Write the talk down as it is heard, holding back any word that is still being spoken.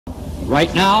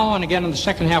Right now, and again in the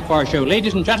second half of our show,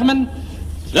 ladies and gentlemen,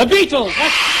 the Beatles.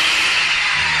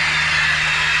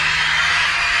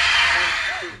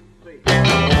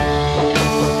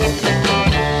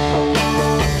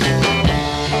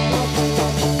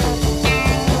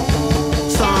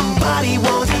 Somebody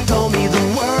once told me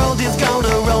the world is gonna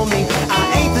roll me.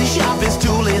 I ain't the sharpest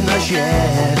tool in the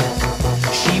shed.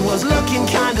 She was looking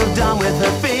kind of dumb with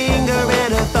her finger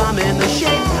and her thumb in the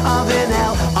shape of an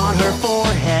L on her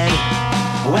forehead.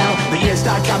 Well, the years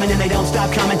start coming and they don't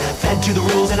stop coming. Fed to the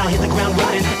rules and I'll hit the ground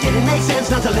running. Didn't make sense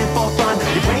not to live for fun.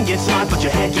 Your brain gets smart but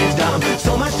your head gets dumb.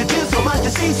 So much to do, so much to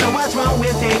see. So what's wrong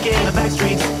with taking the back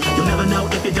streets? You'll never know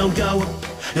if you don't go.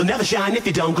 You'll never shine if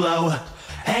you don't glow.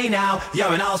 Hey now,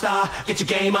 you're an all-star. Get your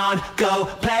game on, go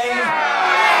play.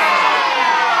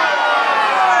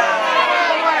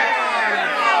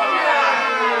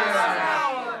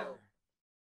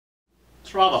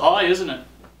 It's rather high, isn't it?